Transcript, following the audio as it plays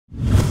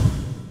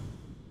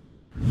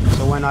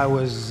when I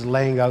was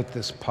laying out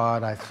this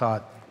pod, I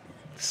thought,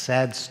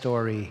 sad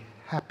story,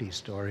 happy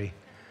story,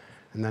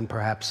 and then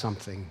perhaps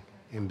something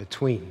in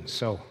between.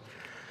 So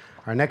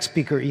our next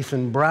speaker,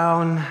 Ethan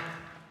Brown,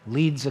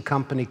 leads a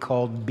company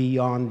called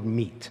Beyond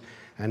Meat,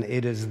 and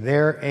it is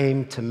their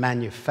aim to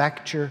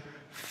manufacture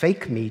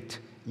fake meat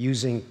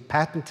using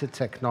patented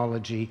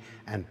technology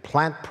and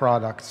plant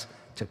products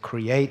to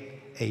create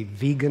a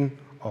vegan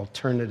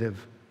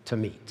alternative to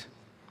meat.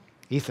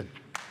 Ethan.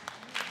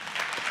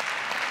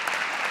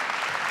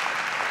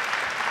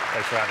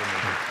 Thanks for having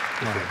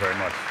me. Thank you very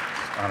much.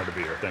 Honored to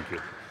be here. Thank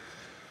you.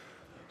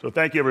 So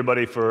thank you,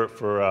 everybody,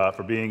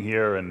 for being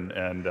here,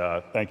 and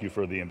thank you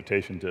for the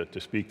invitation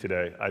to speak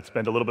today. I'd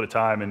spent a little bit of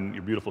time in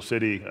your beautiful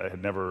city. I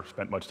had never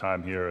spent much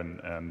time here,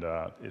 and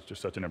it's just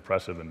such an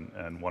impressive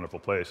and wonderful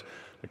place.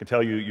 I can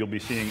tell you, you'll be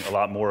seeing a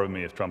lot more of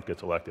me if Trump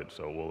gets elected.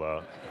 So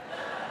we'll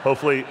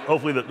hopefully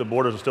the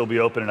borders will still be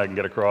open and I can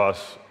get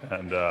across.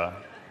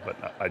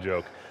 But I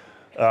joke.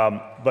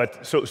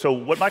 So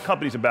what my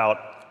company's about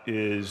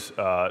is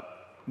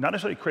not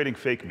necessarily creating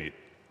fake meat,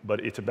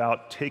 but it's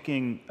about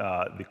taking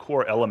the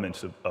core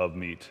elements of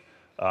meat,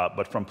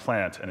 but from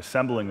plants, and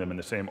assembling them in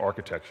the same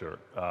architecture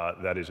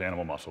that is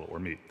animal muscle or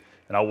meat.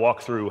 And I'll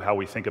walk through how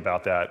we think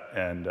about that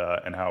and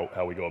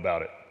how we go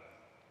about it.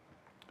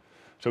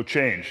 So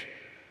change.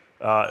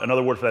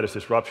 Another word for that is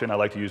disruption. I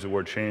like to use the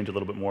word change a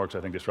little bit more because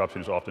I think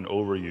disruption is often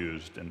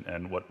overused.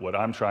 And what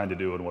I'm trying to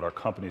do and what our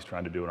company's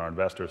trying to do and our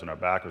investors and our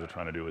backers are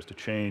trying to do is to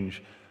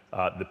change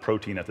the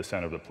protein at the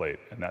center of the plate.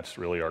 And that's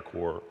really our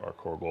core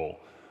goal.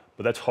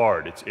 But that's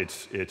hard.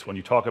 It's when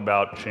you talk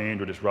about change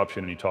or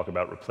disruption and you talk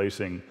about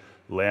replacing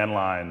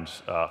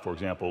landlines, for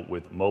example,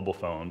 with mobile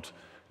phones,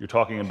 you're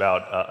talking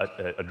about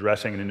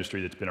addressing an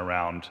industry that's been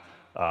around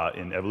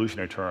in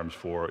evolutionary terms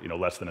for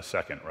less than a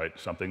second, right?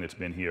 Something that's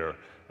been here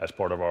as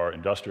part of our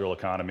industrial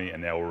economy,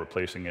 and now we're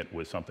replacing it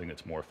with something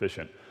that's more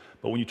efficient.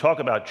 But when you talk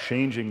about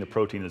changing the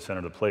protein at the center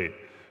of the plate,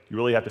 you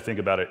really have to think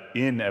about it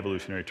in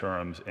evolutionary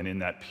terms and in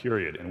that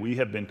period. And we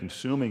have been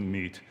consuming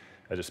meat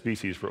as a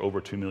species for over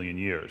 2 million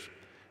years.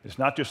 It's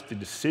not just the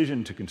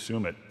decision to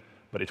consume it,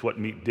 but it's what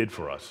meat did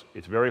for us.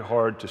 It's very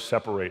hard to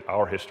separate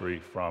our history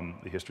from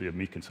the history of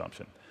meat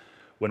consumption.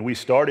 When we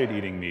started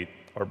eating meat,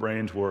 our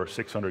brains were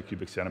 600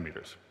 cubic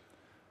centimeters.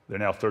 They're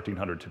now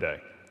 1,300 today.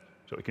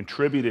 So it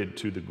contributed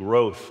to the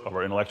growth of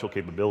our intellectual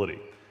capability.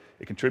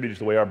 It contributed to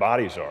the way our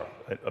bodies are.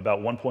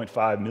 About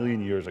 1.5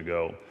 million years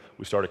ago,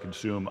 we started to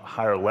consume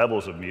higher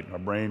levels of meat and our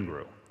brain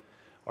grew.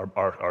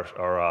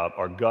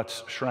 Our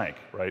guts shrank,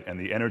 right? And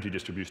the energy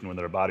distribution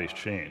within our bodies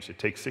changed. It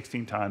takes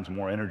 16 times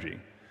more energy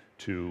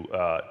to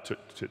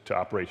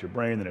operate your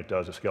brain than it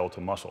does a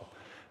skeletal muscle.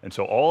 And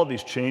so all of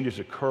these changes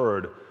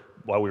occurred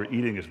while we were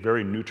eating this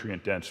very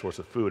nutrient-dense source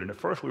of food. And at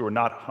first, we were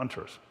not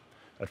hunters.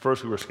 At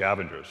first, we were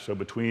scavengers. So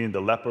between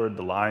the leopard,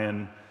 the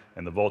lion,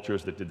 and the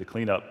vultures that did the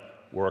cleanup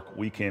work,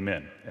 we came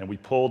in. And we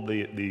pulled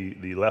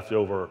the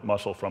leftover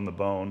muscle from the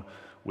bone.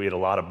 We had a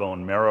lot of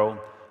bone marrow.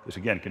 This,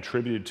 again,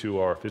 contributed to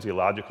our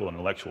physiological and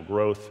intellectual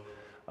growth.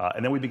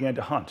 And then we began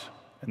to hunt.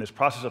 And this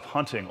process of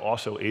hunting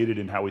also aided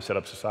in how we set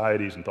up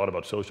societies and thought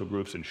about social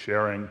groups and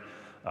sharing,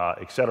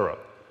 et cetera.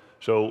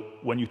 So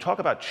when you talk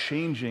about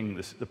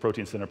changing the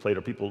protein center plate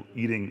or people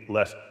eating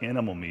less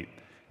animal meat,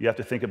 you have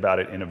to think about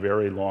it in a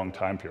very long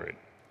time period.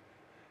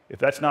 If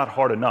that's not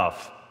hard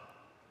enough,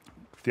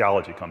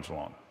 theology comes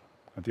along.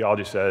 And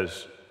theology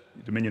says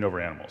dominion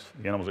over animals.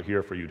 The animals are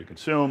here for you to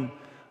consume.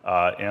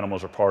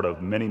 Animals are part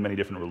of many, many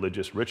different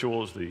religious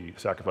rituals, the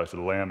sacrifice of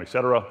the lamb, et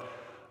cetera.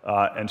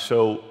 And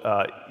so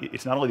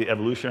it's not only the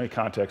evolutionary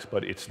context,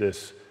 but it's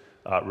this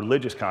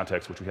religious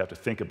context which we have to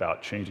think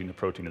about changing the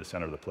protein at the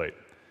center of the plate.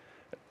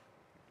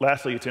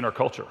 Lastly, it's in our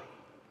culture,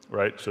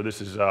 right? So this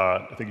is,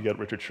 I think you got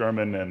Richard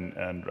Sherman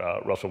and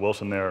Russell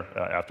Wilson there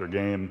after a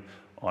game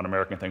on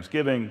American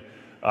Thanksgiving,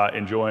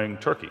 enjoying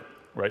turkey,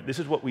 right? This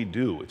is what we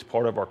do. It's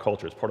part of our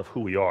culture. It's part of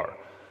who we are.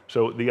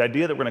 So the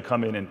idea that we're going to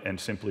come in and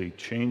simply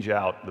change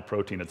out the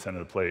protein at the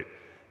center of the plate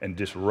and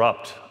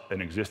disrupt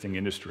an existing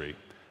industry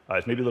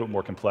is maybe a little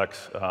more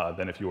complex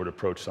than if you were to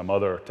approach some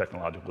other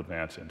technological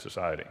advance in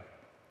society.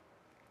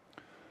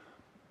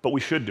 But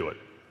we should do it.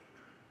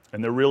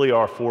 And there really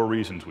are 4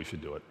 reasons we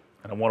should do it.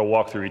 And I want to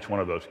walk through each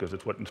one of those because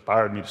it's what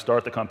inspired me to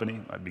start the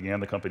company. I began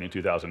the company in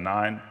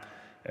 2009.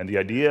 And the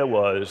idea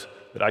was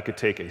that I could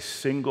take a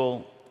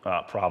single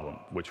problem,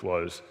 which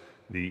was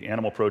the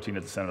animal protein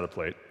at the center of the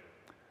plate,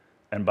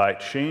 and by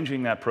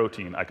changing that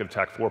protein, I could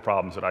attack 4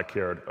 problems that I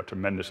cared a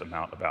tremendous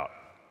amount about.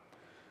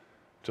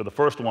 So the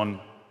first one,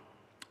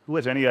 who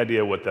has any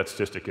idea what that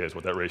statistic is,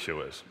 what that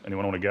ratio is?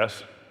 Anyone want to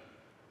guess?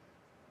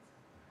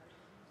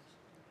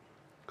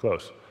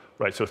 Close.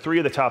 Right, so 3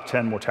 of the top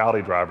 10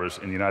 mortality drivers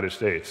in the United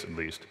States, at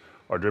least,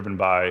 are driven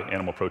by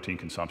animal protein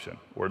consumption,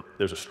 or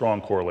there's a strong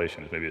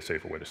correlation, is maybe a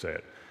safer way to say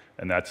it.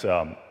 And that's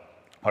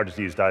heart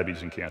disease,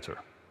 diabetes, and cancer.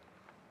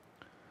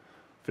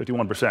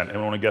 51%.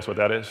 Anyone want to guess what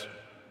that is?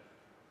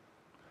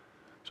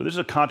 So this is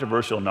a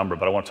controversial number,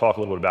 but I want to talk a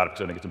little bit about it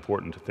because I think it's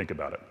important to think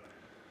about it.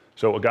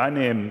 So a guy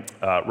named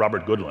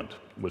Robert Goodland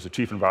was the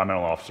chief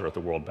environmental officer at the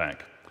World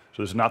Bank.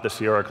 So this is not the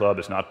Sierra Club,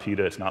 it's not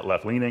PETA, it's not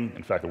left-leaning.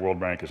 In fact, the World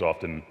Bank is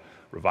often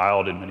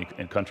reviled in many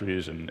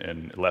countries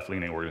and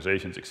left-leaning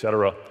organizations, et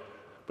cetera.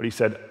 But he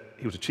said,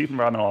 he was a chief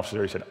environmental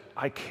officer, he said,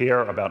 I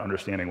care about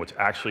understanding what's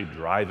actually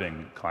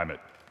driving climate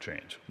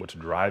change, what's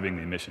driving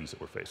the emissions that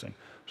we're facing.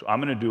 So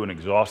I'm going to do an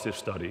exhaustive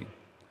study,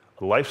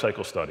 a life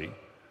cycle study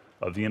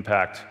of the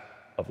impact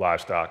of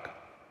livestock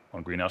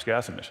on greenhouse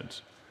gas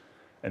emissions.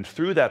 And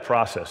through that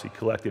process, he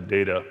collected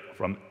data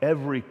from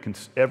every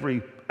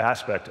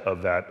aspect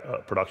of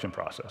that production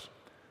process.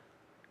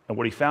 And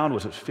what he found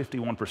was that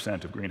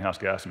 51% of greenhouse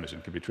gas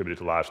emissions can be attributed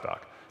to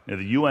livestock. Now,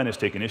 the UN has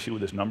taken issue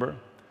with this number,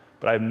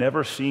 but I've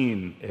never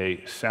seen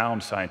a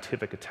sound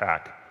scientific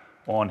attack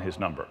on his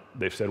number.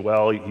 They've said,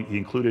 well, he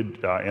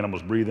included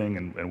animals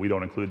breathing, and we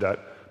don't include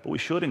that, but we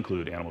should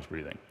include animals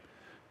breathing.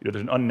 You know,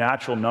 there's an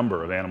unnatural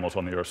number of animals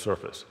on the Earth's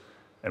surface,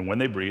 and when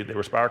they breathe, they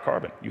respire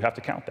carbon. You have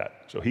to count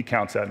that. So he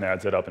counts that and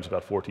adds that up, and it's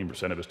about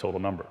 14% of his total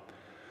number.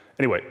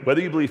 Anyway,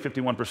 whether you believe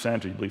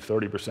 51% or you believe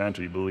 30%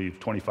 or you believe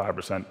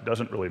 25%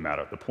 doesn't really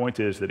matter. The point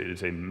is that it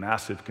is a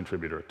massive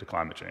contributor to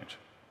climate change.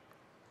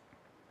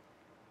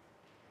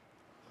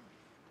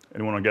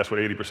 Anyone want to guess what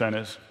 80%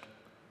 is?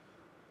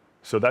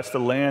 So that's the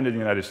land in the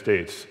United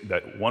States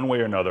that one way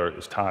or another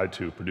is tied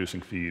to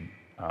producing feed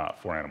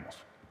for animals.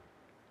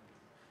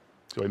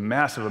 So a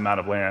massive amount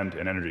of land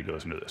and energy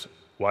goes into this.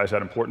 Why is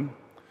that important?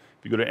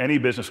 If you go to any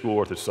business school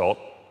worth its salt,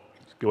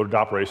 go to the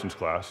operations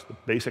class, the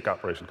basic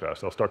operations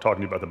class, they'll start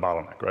talking to you about the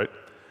bottleneck, right?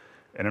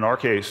 And in our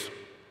case,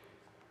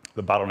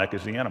 the bottleneck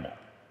is the animal.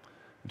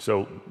 And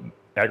so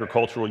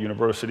agricultural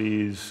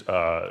universities,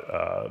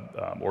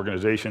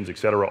 organizations, et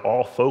cetera,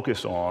 all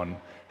focus on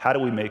how do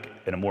we make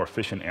it a more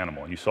efficient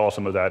animal. And you saw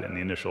some of that in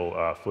the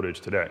initial footage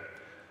today.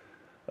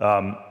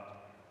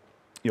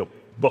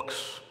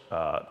 Books,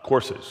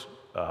 courses,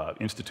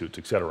 institutes,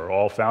 et cetera, are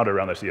all founded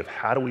around this idea of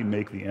how do we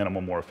make the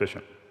animal more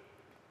efficient.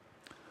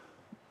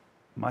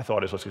 My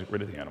thought is let's get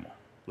rid of the animal.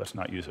 Let's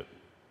not use it.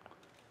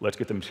 Let's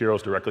get the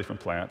materials directly from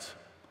plants.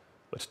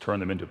 Let's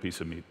turn them into a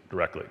piece of meat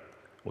directly.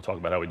 We'll talk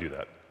about how we do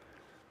that.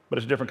 But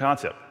it's a different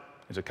concept.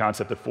 It's a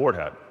concept that Ford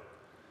had.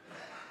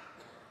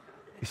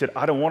 He said,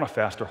 I don't want a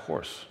faster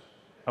horse.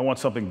 I want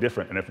something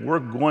different. And if we're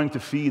going to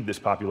feed this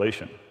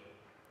population,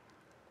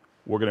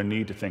 we're going to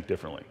need to think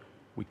differently.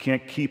 We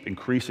can't keep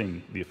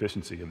increasing the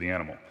efficiency of the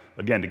animal.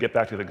 Again, to get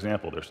back to the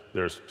example,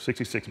 there's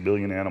 66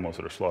 billion animals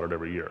that are slaughtered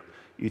every year.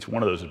 Each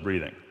one of those is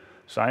breathing.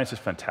 Science is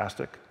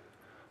fantastic,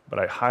 but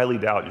I highly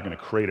doubt you're going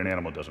to create an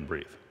animal that doesn't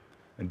breathe.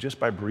 And just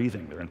by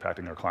breathing, they're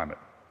impacting our climate.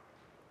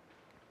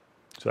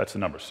 So that's the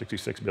number,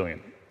 66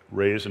 billion,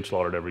 raised and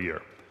slaughtered every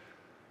year.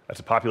 As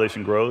the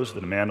population grows, the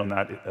demand on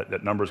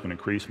that number is going to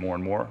increase more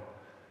and more.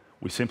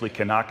 We simply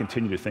cannot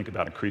continue to think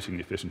about increasing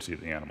the efficiency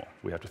of the animal.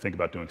 We have to think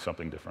about doing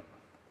something different.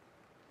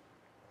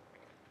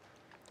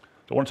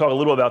 So I want to talk a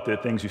little about the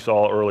things you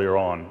saw earlier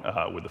on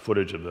with the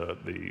footage of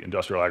the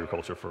industrial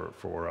agriculture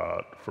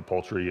for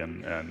poultry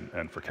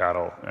and for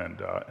cattle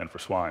and for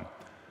swine.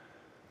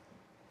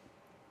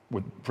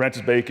 With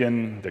Francis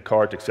Bacon,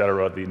 Descartes, et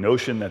cetera, the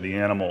notion that the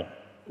animal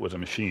was a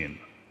machine,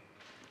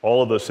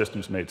 all of those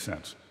systems made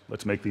sense.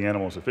 Let's make the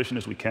animal as efficient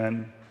as we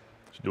can.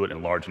 Let's do it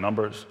in large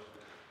numbers.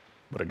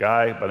 But a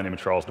guy by the name of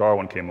Charles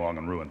Darwin came along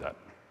and ruined that.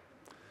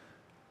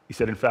 He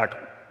said, in fact,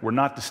 we're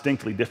not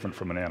distinctly different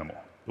from an animal.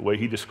 The way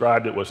he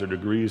described it was their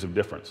degrees of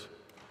difference.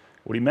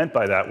 What he meant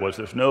by that was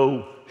there's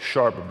no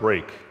sharp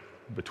break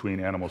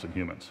between animals and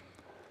humans.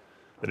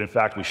 That in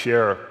fact we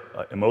share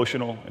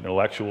emotional and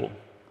intellectual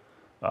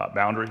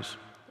boundaries.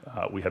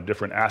 We have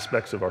different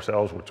aspects of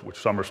ourselves, which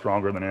some are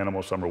stronger than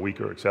animals, some are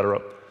weaker, et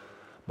cetera.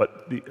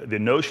 But the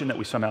notion that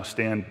we somehow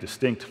stand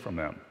distinct from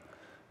them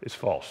is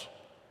false.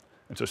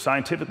 And so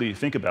scientifically, you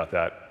think about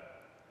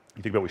that,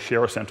 you think about we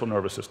share a central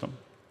nervous system,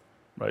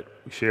 right?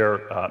 We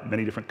share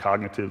many different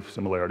cognitive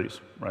similarities,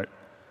 right?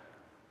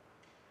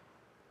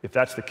 If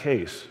that's the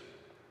case,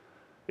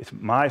 it's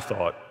my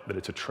thought that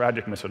it's a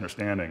tragic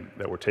misunderstanding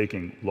that we're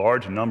taking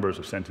large numbers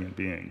of sentient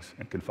beings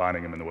and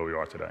confining them in the way we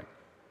are today.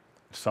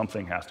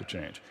 Something has to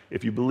change.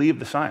 If you believe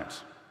the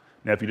science.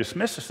 Now, if you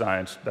dismiss the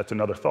science, that's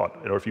another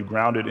thought. Or if you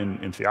ground it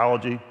in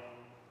theology,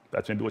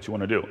 that's maybe what you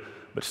want to do.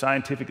 But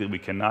scientifically, we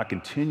cannot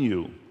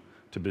continue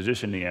to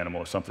position the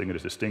animal as something that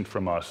is distinct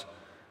from us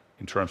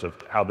in terms of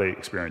how they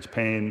experience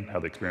pain, how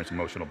they experience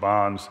emotional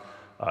bonds,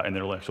 and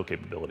their intellectual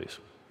capabilities.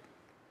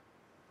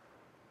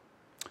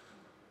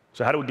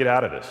 So how do we get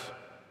out of this?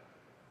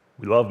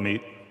 We love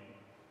meat.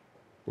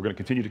 We're going to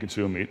continue to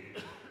consume meat.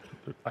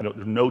 There's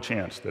no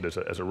chance that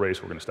as a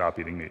race we're going to stop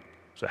eating meat.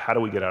 So how do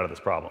we get out of this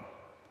problem?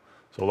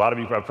 So a lot of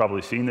you have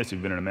probably seen this.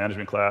 You've been in a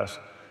management class.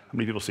 How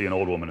many people see an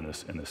old woman in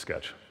this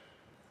sketch?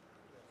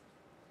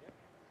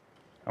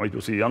 How many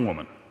people see a young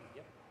woman?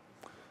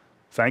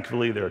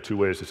 Thankfully, there are two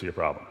ways to see a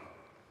problem.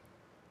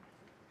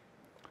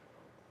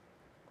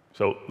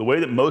 So the way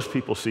that most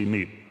people see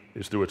meat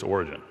is through its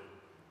origin.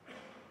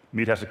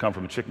 Meat has to come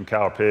from a chicken,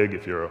 cow, or pig.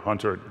 If you're a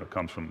hunter, it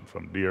comes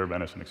from deer,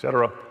 venison, et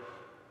cetera.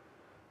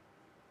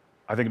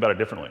 I think about it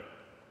differently.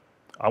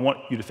 I want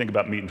you to think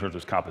about meat in terms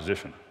of its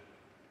composition.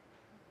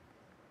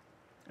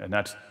 And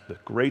that's the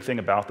great thing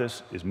about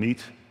this is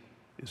meat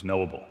is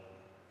knowable.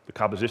 The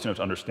composition is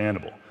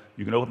understandable.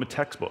 You can open a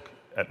textbook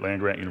at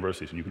land-grant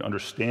universities and you can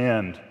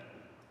understand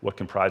what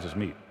comprises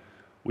meat.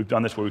 We've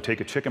done this where we take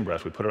a chicken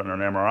breast, we put it on an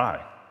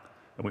MRI,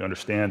 and we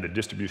understand the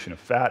distribution of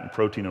fat and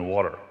protein and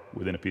water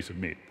within a piece of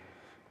meat.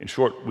 In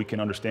short, we can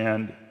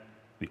understand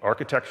the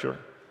architecture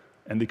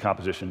and the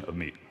composition of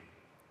meat.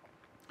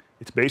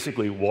 It's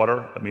basically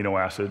water, amino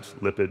acids,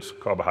 lipids,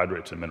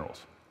 carbohydrates, and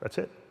minerals. That's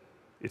it.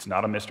 It's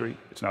not a mystery.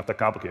 It's not that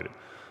complicated.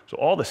 So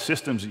all the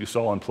systems that you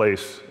saw in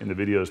place in the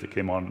videos that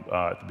came on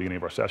at the beginning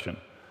of our session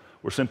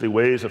were simply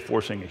ways of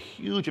forcing a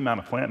huge amount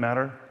of plant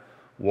matter,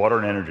 water,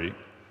 and energy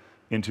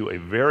into a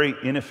very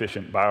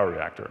inefficient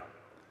bioreactor,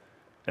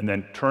 and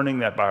then turning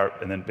that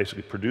and then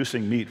basically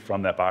producing meat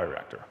from that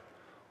bioreactor.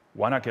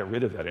 Why not get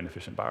rid of that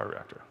inefficient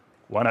bioreactor?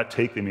 Why not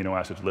take the amino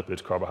acids,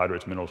 lipids,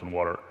 carbohydrates, minerals, and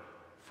water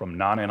from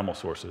non-animal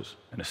sources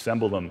and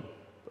assemble them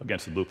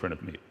against the blueprint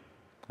of meat?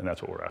 And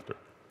that's what we're after.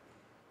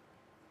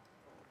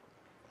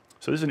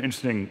 So this is an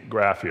interesting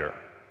graph here.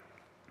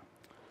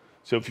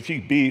 So if you see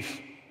beef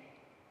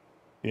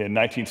in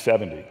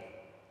 1970,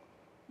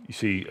 you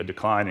see a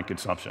decline in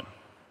consumption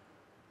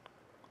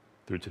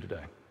through to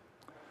today.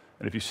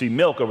 And if you see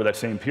milk over that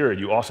same period,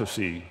 you also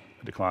see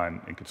a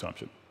decline in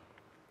consumption.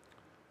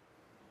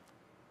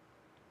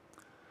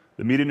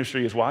 The meat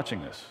industry is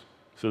watching this.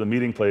 So the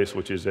Meeting Place,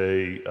 which is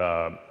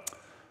a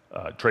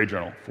trade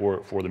journal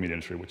for the meat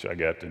industry, which I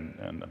get,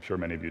 and I'm sure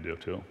many of you do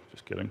too,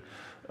 just kidding,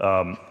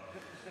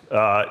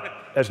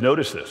 has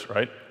noticed this,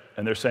 right?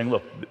 And they're saying,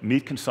 look,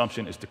 meat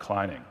consumption is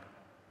declining.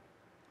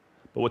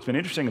 But what's been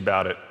interesting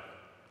about it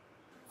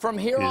from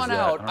here on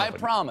out, I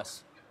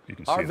promise,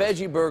 our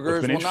veggie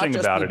burgers will not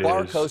just be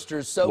bar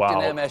coasters soaked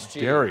in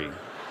MSG. Dairy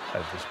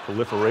has this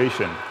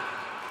proliferation.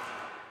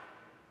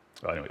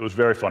 Anyway, it was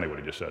very funny what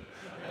he just said.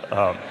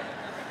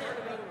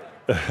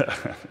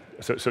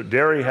 So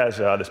dairy has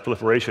this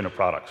proliferation of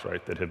products,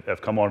 right, that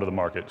have come onto the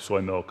market,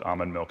 soy milk,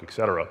 almond milk, et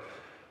cetera,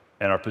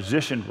 and are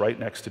positioned right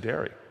next to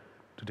dairy,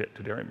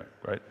 to dairy milk,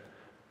 right?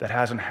 That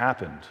hasn't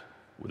happened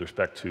with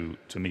respect to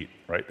meat,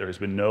 right? There has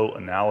been no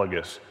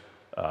analogous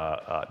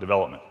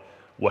development.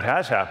 What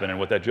has happened, and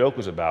what that joke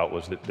was about,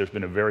 was that there's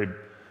been a very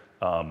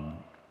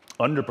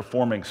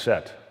underperforming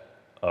set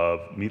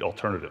of meat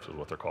alternatives, is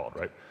what they're called,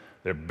 right?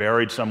 They're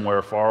buried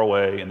somewhere far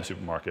away in the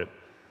supermarket.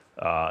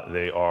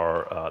 They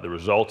are the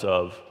result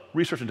of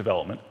research and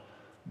development,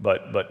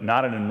 but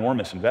not an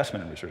enormous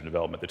investment in research and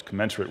development that's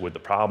commensurate with the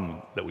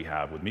problem that we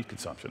have with meat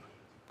consumption,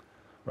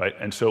 right?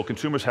 And so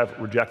consumers have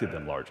rejected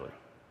them largely.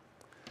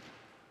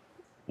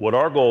 What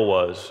our goal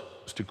was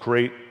to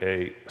create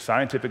a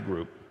scientific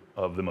group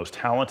of the most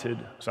talented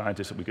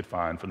scientists that we could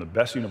find from the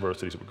best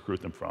universities that we could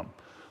recruit them from,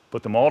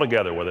 put them all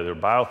together, whether they're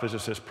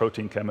biophysicists,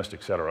 protein chemists,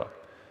 et cetera,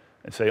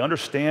 and say,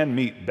 understand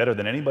meat better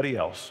than anybody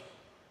else,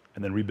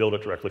 and then rebuild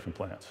it directly from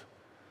plants.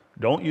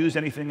 Don't use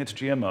anything that's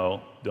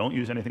GMO. Don't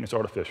use anything that's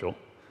artificial.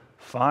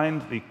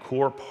 Find the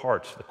core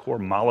parts, the core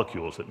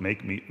molecules that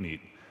make meat meat.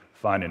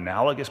 Find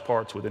analogous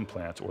parts within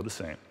plants or the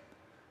same,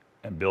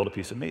 and build a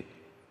piece of meat.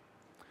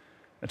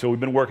 And so we've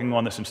been working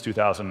on this since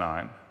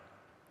 2009.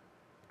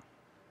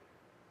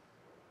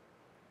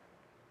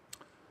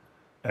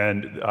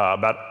 And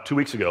about 2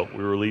 weeks ago,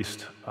 we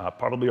released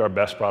probably our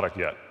best product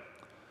yet,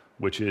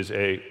 which is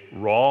a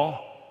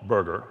raw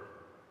burger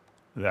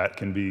that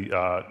can be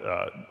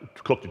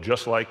cooked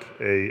just like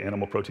an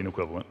animal protein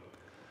equivalent.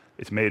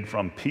 It's made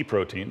from pea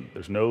protein.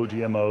 There's no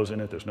GMOs in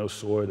it. There's no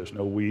soy. There's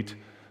no wheat.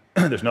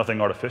 There's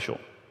nothing artificial.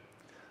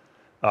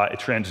 It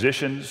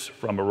transitions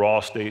from a raw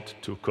state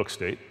to a cooked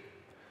state.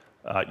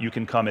 You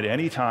can come at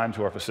any time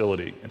to our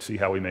facility and see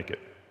how we make it.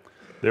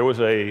 There was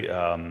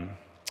a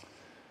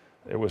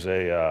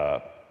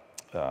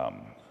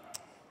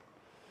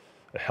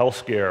health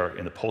scare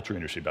in the poultry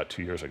industry about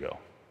 2 years ago.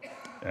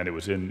 And it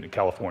was in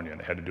California, and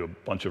they had to do a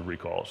bunch of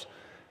recalls.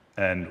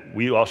 And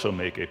we also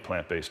make a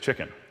plant-based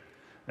chicken.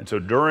 And so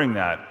during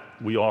that,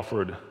 we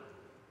offered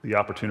the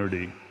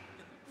opportunity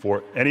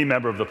for any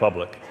member of the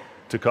public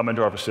to come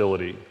into our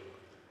facility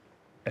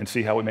and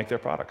see how we make their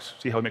products,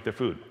 see how we make their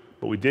food.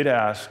 But we did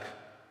ask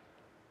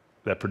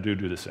that Purdue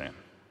do the same.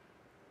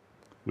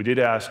 We did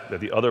ask that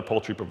the other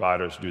poultry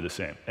providers do the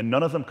same, and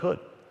none of them could.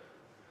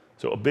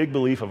 So a big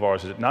belief of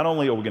ours is that not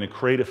only are we going to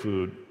create a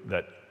food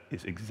that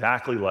is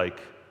exactly like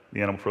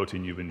the animal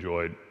protein you've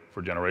enjoyed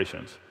for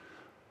generations,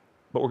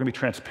 but we're going to be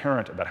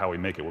transparent about how we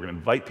make it. We're going to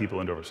invite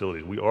people into our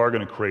facilities. We are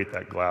going to create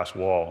that glass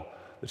wall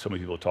that so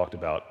many people have talked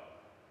about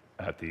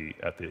at the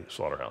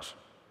slaughterhouse.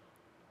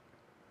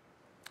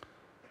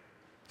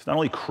 It's not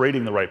only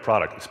creating the right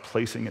product, it's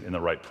placing it in the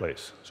right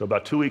place. So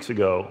about 2 weeks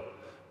ago,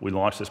 we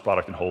launched this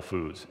product in Whole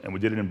Foods, and we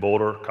did it in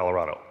Boulder,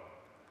 Colorado.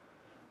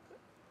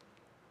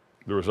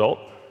 The result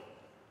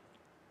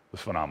was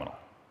phenomenal.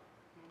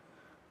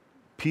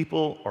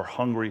 People are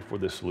hungry for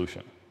this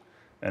solution.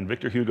 And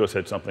Victor Hugo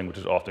said something which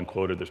is often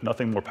quoted, there's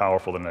nothing more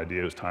powerful than an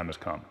idea whose time has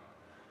come.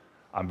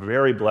 I'm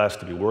very blessed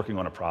to be working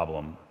on a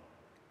problem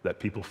that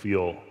people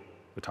feel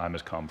the time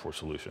has come for a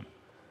solution.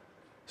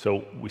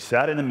 So we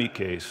sat in the meat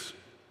case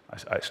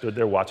I stood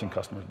there watching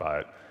customers buy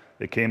it.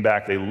 They came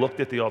back, they looked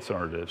at the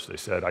alternatives. They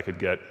said, I could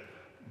get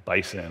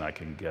bison, I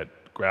can get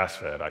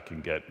grass-fed, I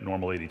can get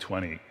normal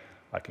 80/20,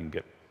 I can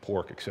get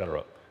pork, et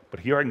cetera. But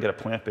here I can get a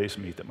plant-based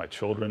meat that my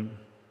children,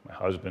 my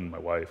husband, my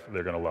wife,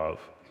 they're gonna love.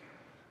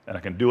 And I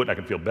can do it, and I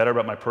can feel better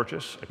about my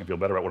purchase. I can feel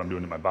better about what I'm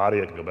doing to my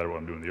body. I can feel better about what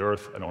I'm doing to the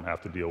earth. I don't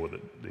have to deal with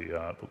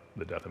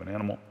the death of an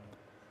animal.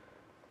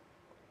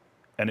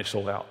 And it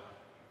sold out.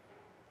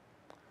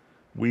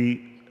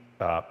 We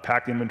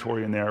packed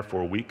inventory in there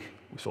for a week.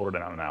 We sold it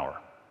in an hour.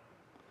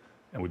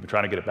 And we've been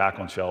trying to get it back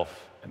on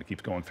shelf, and it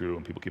keeps going through,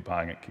 and people keep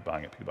buying it, keep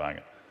buying it, keep buying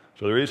it.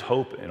 So there is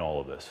hope in all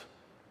of this.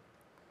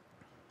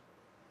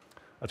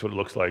 That's what it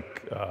looks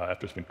like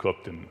after it's been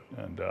cooked and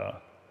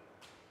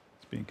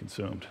it's being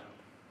consumed.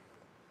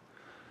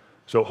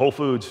 So Whole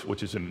Foods,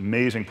 which is an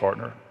amazing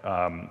partner,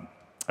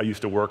 I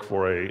used to work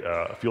for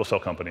a fuel cell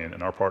company,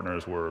 and our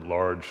partners were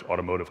large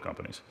automotive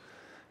companies.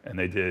 And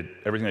they did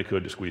everything they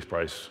could to squeeze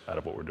price out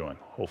of what we're doing.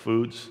 Whole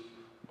Foods,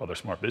 while they're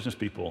smart business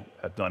people,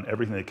 have done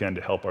everything they can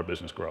to help our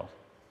business grow.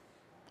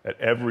 At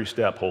every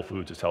step, Whole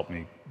Foods has helped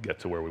me get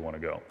to where we want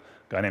to go.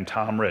 A guy named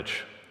Tom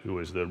Rich, who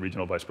is the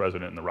regional vice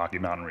president in the Rocky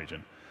Mountain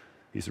region,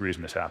 he's the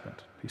reason this happened.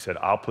 He said,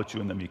 I'll put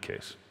you in the meat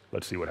case.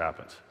 Let's see what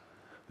happens.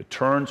 The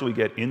turns we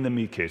get in the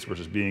meat case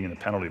versus being in the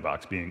penalty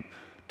box, being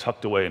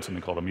tucked away in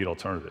something called a meat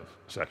alternative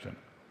section,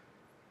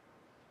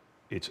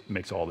 it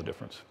makes all the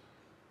difference.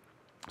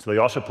 So they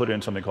also put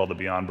in something called the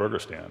Beyond Burger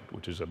Stand,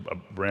 which is a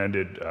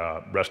branded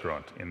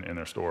restaurant in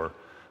their store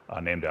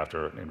named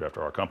after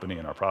our company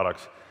and our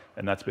products,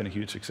 and that's been a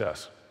huge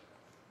success.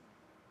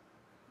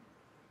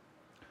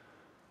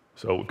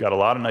 So we've got a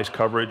lot of nice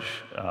coverage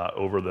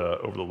over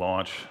the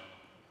launch.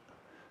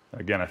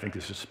 Again, I think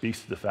this just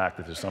speaks to the fact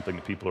that this is something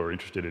that people are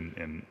interested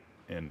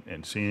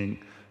in seeing.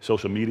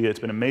 Social media, it's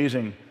been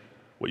amazing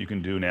what you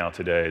can do now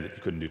today that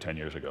you couldn't do 10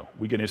 years ago.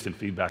 We get instant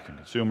feedback from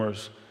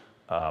consumers,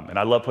 and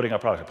I love putting out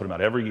products. I put them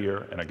out every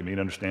year, and I can begin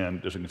to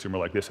understand, does a consumer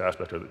like this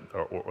aspect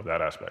or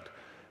that aspect?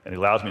 And it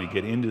allows me to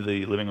get into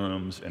the living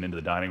rooms and into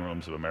the dining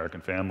rooms of American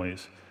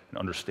families and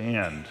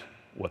understand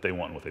what they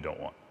want and what they don't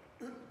want.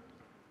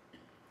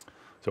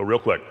 So real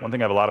quick, one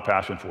thing I have a lot of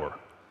passion for.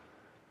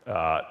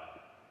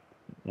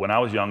 When I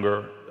was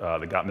younger,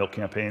 the Got Milk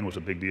campaign was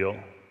a big deal,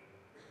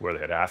 where they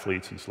had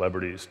athletes and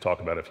celebrities talk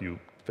about if you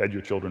fed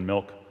your children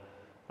milk,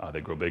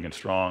 they grow big and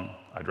strong.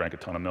 I drank a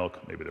ton of milk.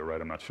 Maybe they're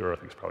right, I'm not sure. I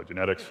think it's probably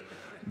genetics.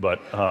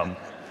 But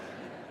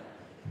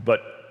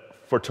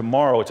for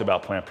tomorrow, it's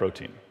about plant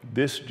protein.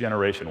 This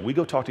generation, when we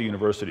go talk to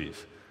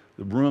universities,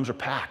 the rooms are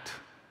packed.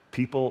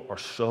 People are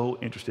so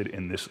interested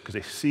in this because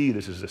they see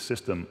this as a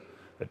system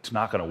that's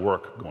not going to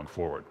work going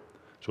forward.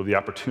 So the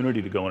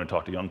opportunity to go in and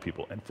talk to young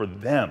people, and for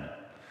them,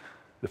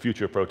 the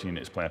future of protein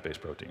is plant-based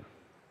protein.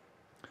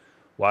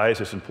 Why is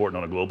this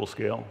important on a global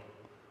scale?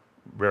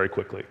 Very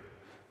quickly.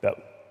 That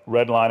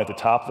red line at the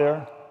top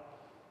there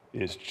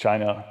is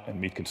China and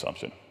meat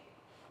consumption.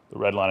 The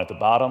red line at the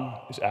bottom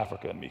is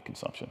Africa and meat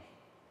consumption.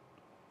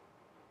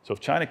 So if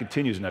China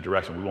continues in that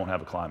direction, we won't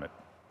have a climate.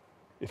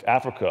 If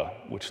Africa,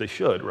 which they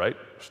should, right,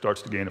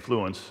 starts to gain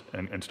affluence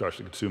and starts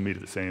to consume meat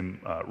at the same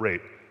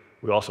rate,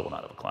 we also will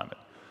not have a climate.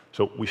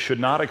 So we should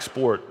not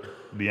export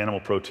the animal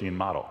protein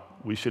model.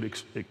 We should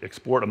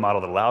export a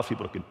model that allows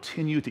people to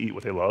continue to eat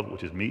what they love,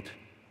 which is meat,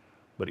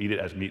 but eat it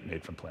as meat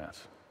made from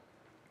plants.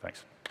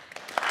 Thanks.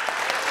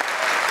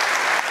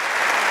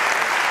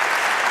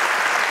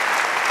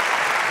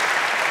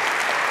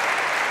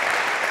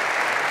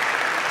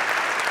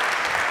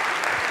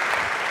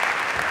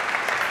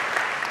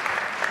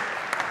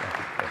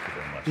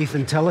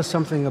 Ethan, tell us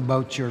something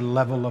about your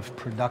level of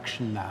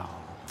production now.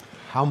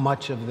 How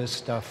much of this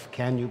stuff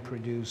can you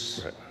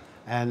produce? Right.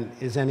 And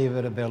is any of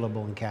it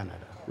available in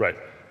Canada? Right.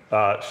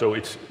 So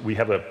we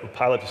have a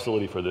pilot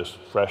facility for this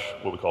fresh,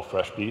 what we call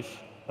fresh beef.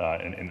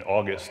 In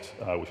August,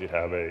 we should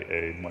have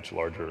a much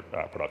larger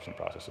production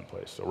process in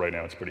place. So right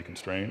now it's pretty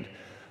constrained.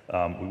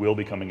 We will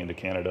be coming into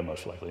Canada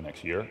most likely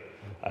next year.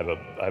 I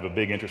have a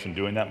big interest in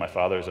doing that. My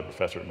father is a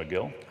professor at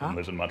McGill and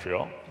lives in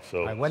Montreal.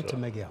 So I went to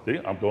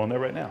McGill. I'm going there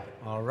right now.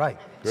 All right.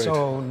 Great.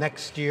 So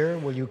next year,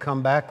 will you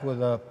come back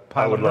with a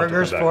pile of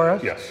burgers for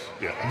us? Yes.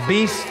 Yeah.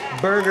 Beast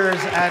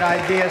Burgers at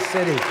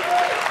ideacity.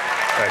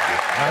 Thank you.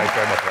 Thanks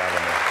very much for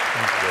having me.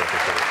 Thank you. Really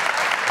appreciate it.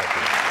 Thank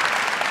you.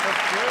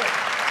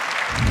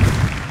 That's good.